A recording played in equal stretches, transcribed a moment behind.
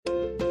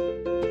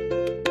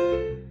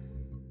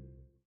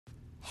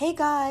Hey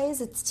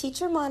guys, it's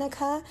Teacher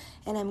Monica,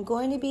 and I'm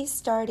going to be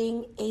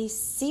starting a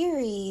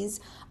series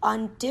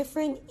on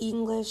different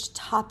English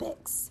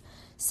topics.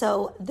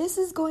 So this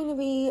is going to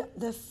be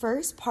the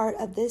first part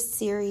of this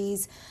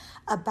series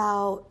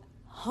about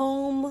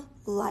home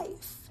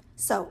life.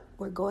 So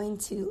we're going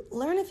to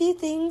learn a few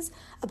things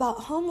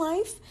about home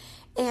life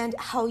and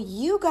how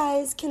you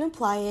guys can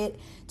apply it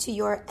to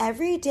your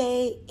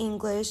everyday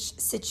English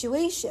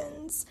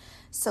situations.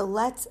 So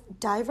let's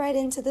dive right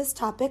into this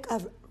topic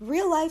of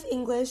real life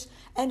English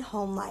and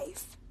home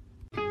life.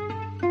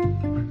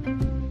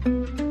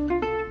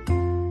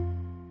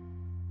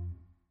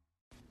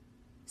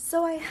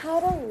 So I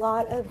had a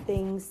lot of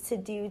things to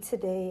do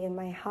today in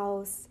my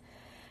house,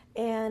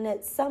 and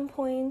at some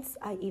points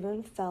I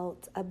even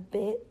felt a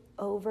bit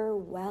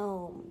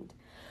overwhelmed.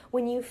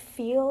 When you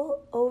feel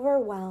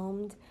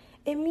overwhelmed,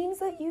 it means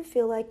that you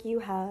feel like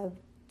you have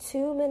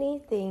too many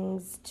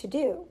things to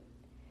do.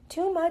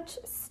 Too much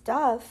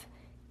stuff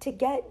to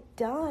get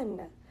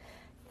done.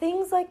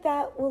 Things like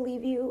that will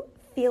leave you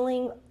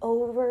feeling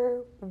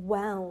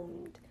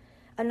overwhelmed.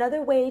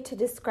 Another way to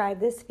describe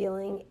this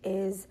feeling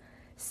is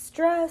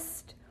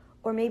stressed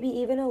or maybe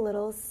even a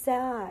little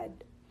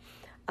sad.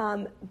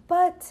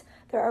 But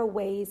there are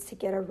ways to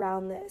get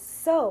around this.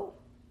 So,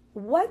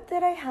 what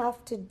did I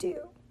have to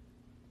do?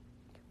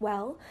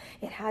 Well,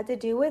 it had to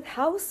do with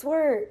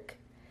housework.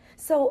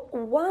 So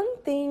one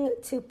thing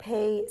to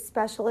pay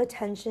special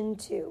attention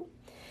to,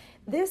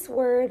 this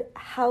word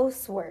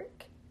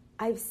housework.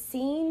 I've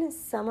seen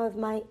some of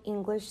my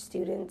English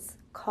students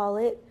call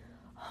it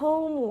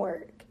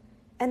homework.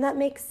 And that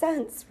makes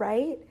sense,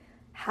 right?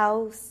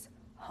 House,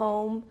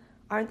 home,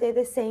 aren't they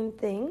the same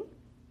thing?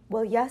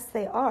 Well, yes,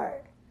 they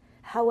are.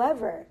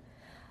 However,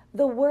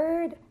 the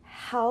word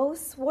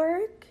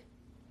housework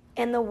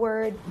and the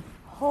word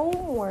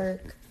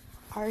homework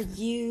are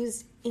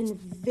used in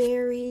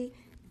very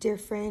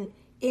different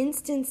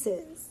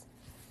instances.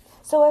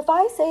 So if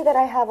I say that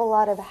I have a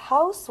lot of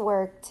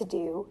housework to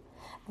do,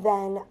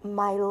 then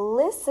my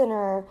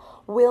listener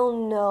will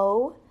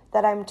know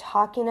that I'm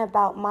talking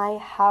about my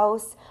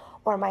house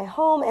or my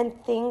home and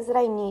things that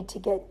I need to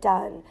get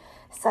done,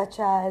 such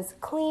as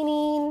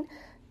cleaning,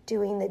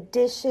 doing the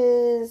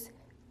dishes,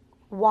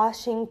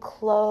 washing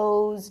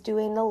clothes,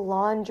 doing the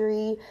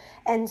laundry,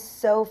 and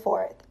so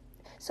forth.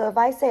 So if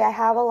I say I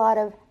have a lot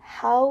of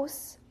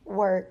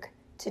housework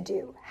to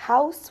do,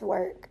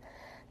 housework,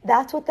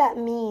 that's what that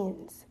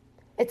means.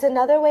 It's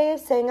another way of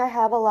saying I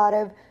have a lot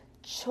of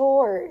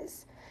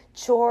chores.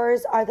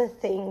 Chores are the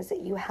things that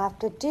you have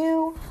to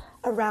do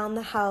around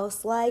the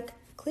house, like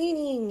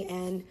cleaning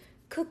and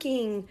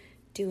cooking,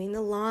 doing the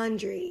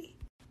laundry.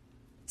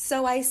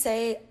 So I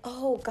say,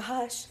 oh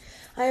gosh,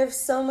 I have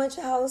so much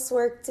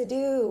housework to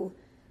do.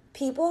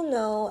 People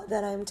know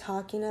that I'm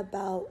talking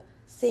about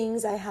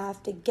things I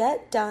have to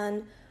get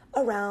done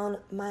around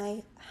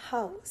my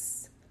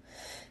house.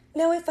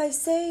 Now, if I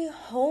say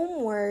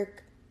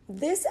homework,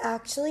 this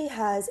actually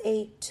has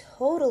a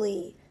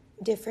totally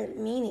different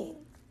meaning.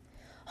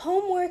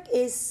 Homework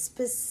is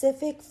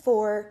specific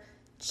for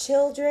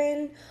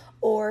children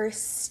or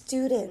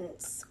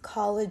students,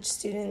 college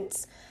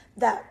students,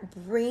 that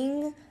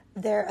bring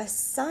their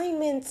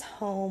assignments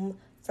home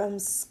from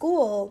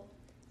school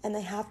and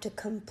they have to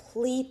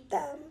complete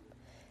them.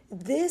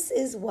 This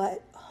is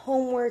what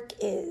homework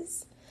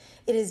is.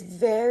 It is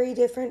very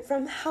different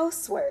from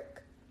housework.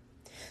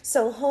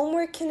 So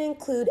homework can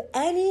include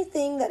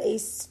anything that a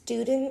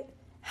student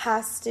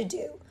has to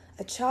do.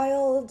 A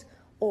child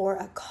or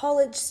a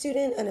college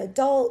student, an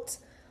adult,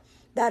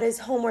 that is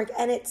homework.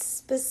 And it's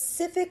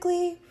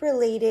specifically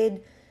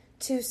related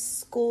to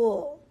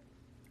school.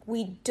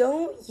 We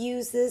don't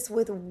use this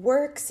with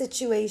work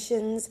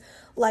situations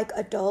like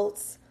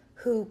adults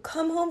who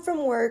come home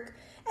from work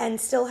and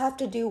still have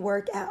to do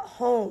work at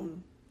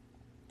home.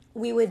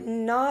 We would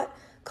not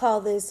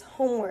call this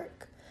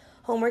homework.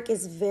 Homework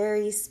is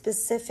very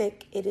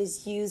specific. It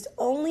is used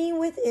only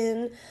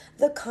within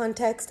the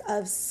context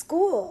of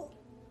school.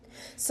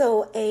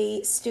 So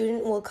a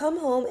student will come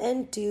home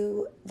and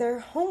do their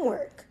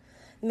homework.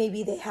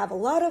 Maybe they have a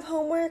lot of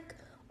homework,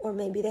 or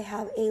maybe they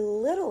have a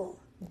little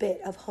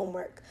bit of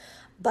homework,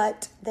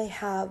 but they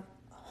have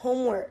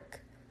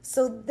homework.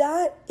 So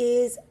that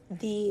is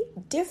the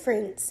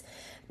difference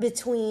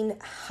between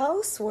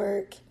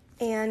housework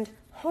and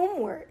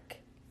homework.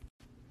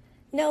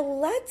 Now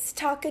let's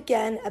talk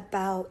again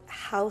about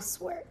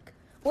housework.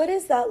 What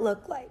does that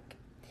look like?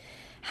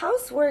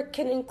 Housework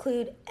can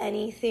include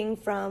anything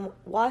from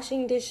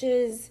washing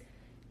dishes,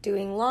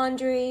 doing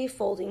laundry,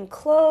 folding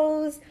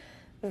clothes,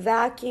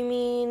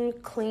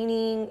 vacuuming,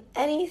 cleaning,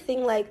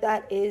 anything like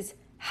that is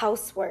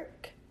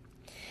housework.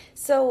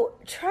 So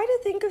try to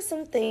think of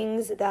some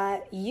things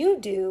that you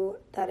do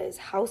that is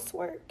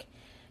housework.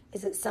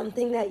 Is it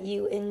something that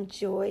you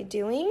enjoy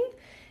doing?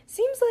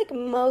 Seems like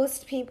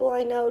most people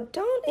I know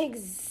don't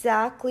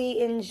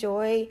exactly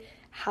enjoy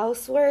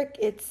housework.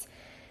 It's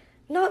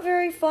not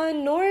very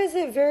fun, nor is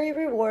it very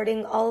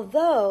rewarding,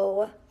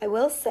 although I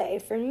will say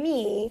for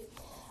me,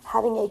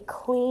 having a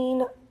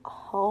clean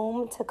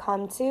home to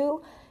come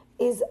to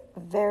is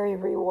very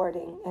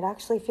rewarding. It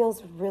actually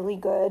feels really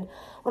good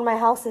when my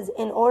house is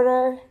in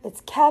order,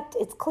 it's kept,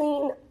 it's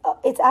clean.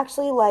 It's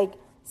actually like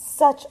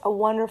such a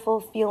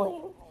wonderful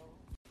feeling.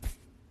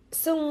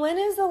 So when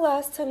is the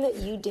last time that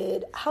you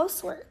did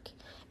housework?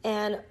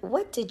 And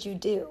what did you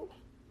do?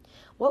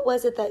 What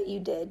was it that you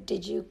did?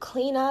 Did you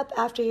clean up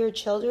after your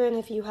children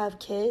if you have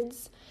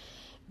kids?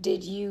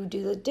 Did you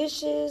do the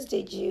dishes?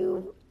 Did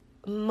you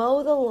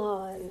mow the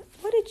lawn?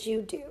 What did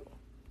you do?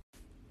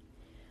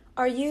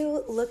 Are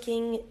you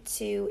looking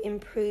to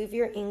improve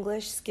your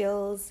English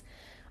skills?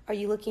 Are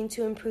you looking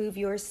to improve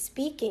your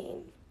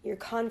speaking, your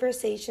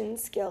conversation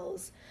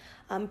skills?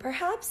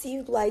 Perhaps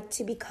you'd like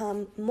to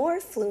become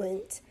more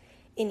fluent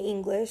in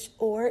English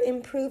or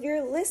improve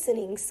your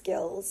listening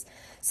skills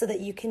so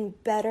that you can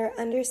better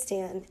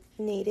understand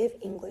native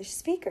English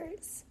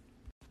speakers.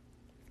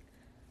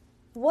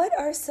 What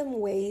are some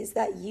ways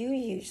that you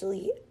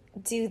usually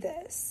do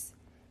this?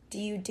 Do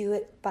you do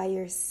it by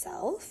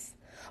yourself,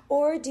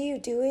 or do you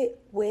do it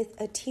with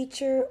a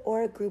teacher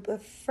or a group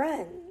of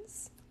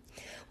friends?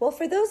 Well,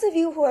 for those of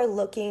you who are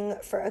looking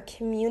for a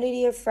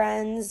community of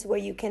friends where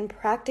you can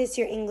practice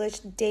your English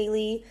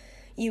daily,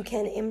 you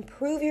can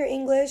improve your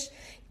English,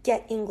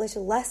 get English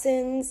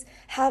lessons,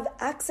 have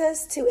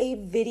access to a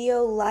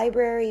video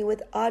library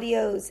with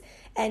audios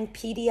and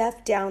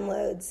PDF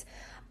downloads,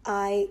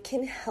 I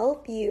can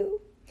help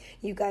you.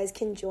 You guys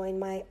can join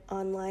my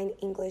online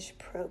English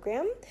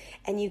program,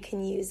 and you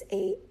can use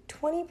a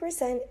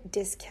 20%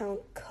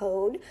 discount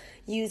code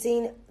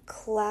using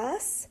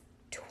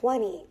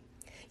CLASS20.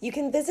 You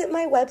can visit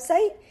my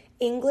website,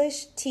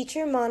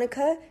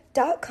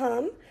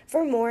 EnglishTeacherMonica.com,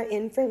 for more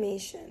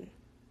information.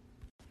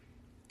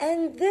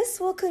 And this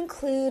will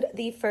conclude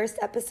the first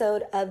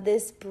episode of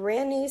this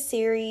brand new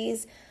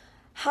series,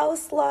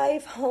 House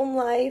Life, Home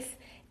Life,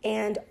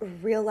 and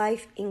Real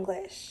Life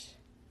English.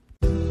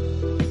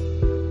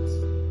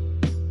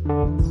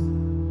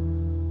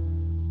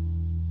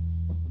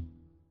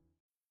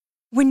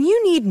 When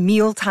you need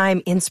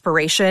mealtime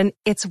inspiration,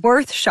 it's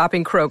worth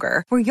shopping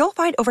Kroger, where you'll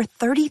find over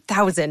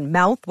 30,000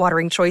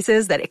 mouth-watering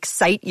choices that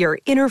excite your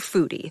inner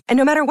foodie. And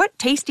no matter what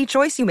tasty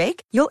choice you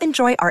make, you'll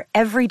enjoy our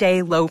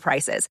everyday low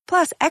prices,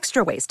 plus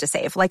extra ways to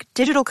save, like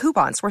digital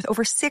coupons worth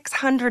over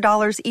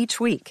 $600 each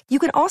week. You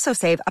can also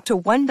save up to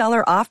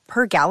 $1 off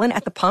per gallon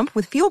at the pump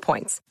with fuel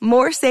points.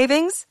 More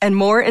savings and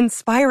more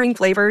inspiring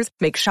flavors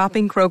make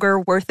shopping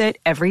Kroger worth it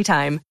every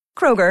time.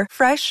 Kroger,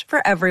 fresh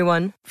for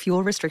everyone.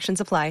 Fuel restrictions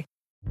apply.